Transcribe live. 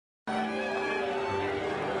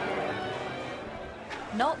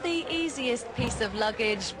Not the easiest piece of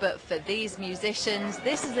luggage, but for these musicians,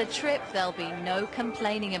 this is a trip there'll be no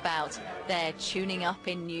complaining about. They're tuning up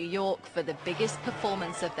in New York for the biggest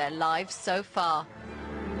performance of their lives so far.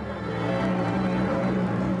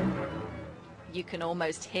 You can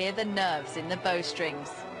almost hear the nerves in the bowstrings.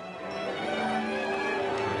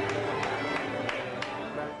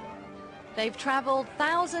 They've traveled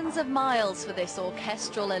thousands of miles for this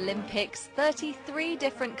orchestral Olympics. 33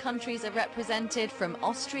 different countries are represented, from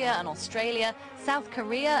Austria and Australia, South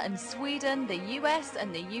Korea and Sweden, the US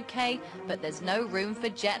and the UK, but there's no room for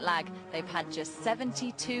jet lag. They've had just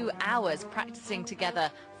 72 hours practicing together.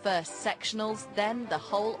 First sectionals, then the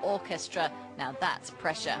whole orchestra. Now that's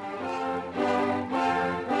pressure.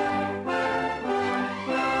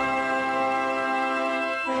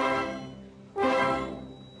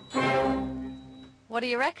 What do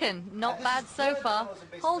you reckon? Not bad so far.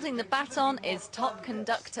 Holding the baton is top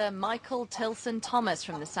conductor Michael Tilson Thomas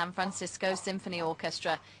from the San Francisco Symphony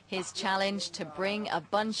Orchestra. His challenge to bring a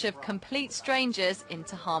bunch of complete strangers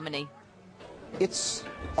into harmony. It's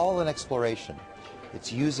all an exploration.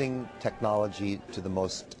 It's using technology to the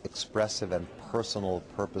most expressive and personal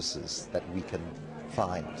purposes that we can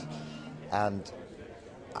find. And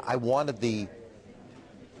I wanted the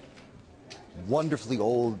wonderfully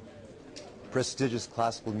old, prestigious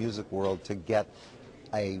classical music world to get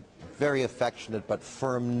a very affectionate but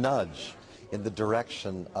firm nudge in the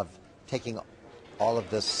direction of taking all of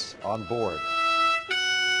this on board.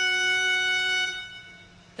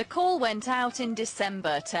 The call went out in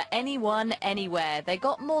December to anyone, anywhere. They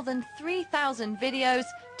got more than 3,000 videos,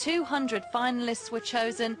 200 finalists were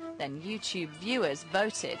chosen, then YouTube viewers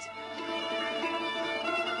voted.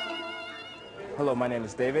 Hello, my name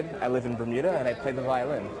is David. I live in Bermuda and I play the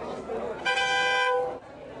violin.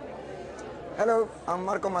 Hello, I'm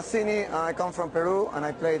Marco Mazzini. I come from Peru and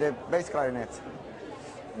I play the bass clarinet.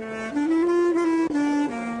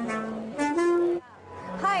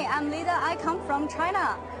 Hi, I'm Lida. I come from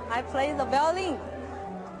China. I play the violin.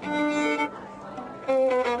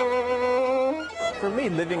 For me,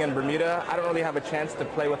 living in Bermuda, I don't really have a chance to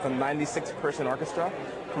play with a 96-person orchestra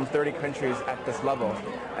from 30 countries at this level.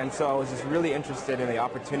 And so I was just really interested in the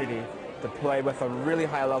opportunity to play with a really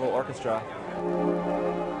high-level orchestra.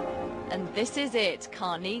 And this is it,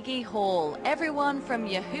 Carnegie Hall. Everyone from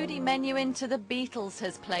Yehudi Menuhin to the Beatles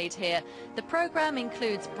has played here. The program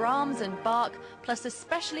includes Brahms and Bach, plus a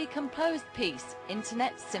specially composed piece,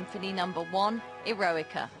 Internet Symphony No. 1,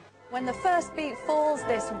 Eroica. When the first beat falls,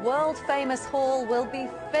 this world-famous hall will be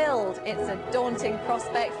filled. It's a daunting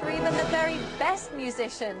prospect for even the very best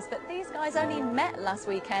musicians, but these guys only met last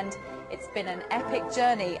weekend. It's been an epic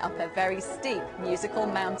journey up a very steep musical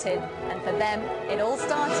mountain, and for them, it all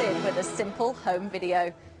started with a simple home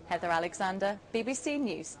video. Heather Alexander, BBC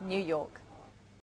News, New York.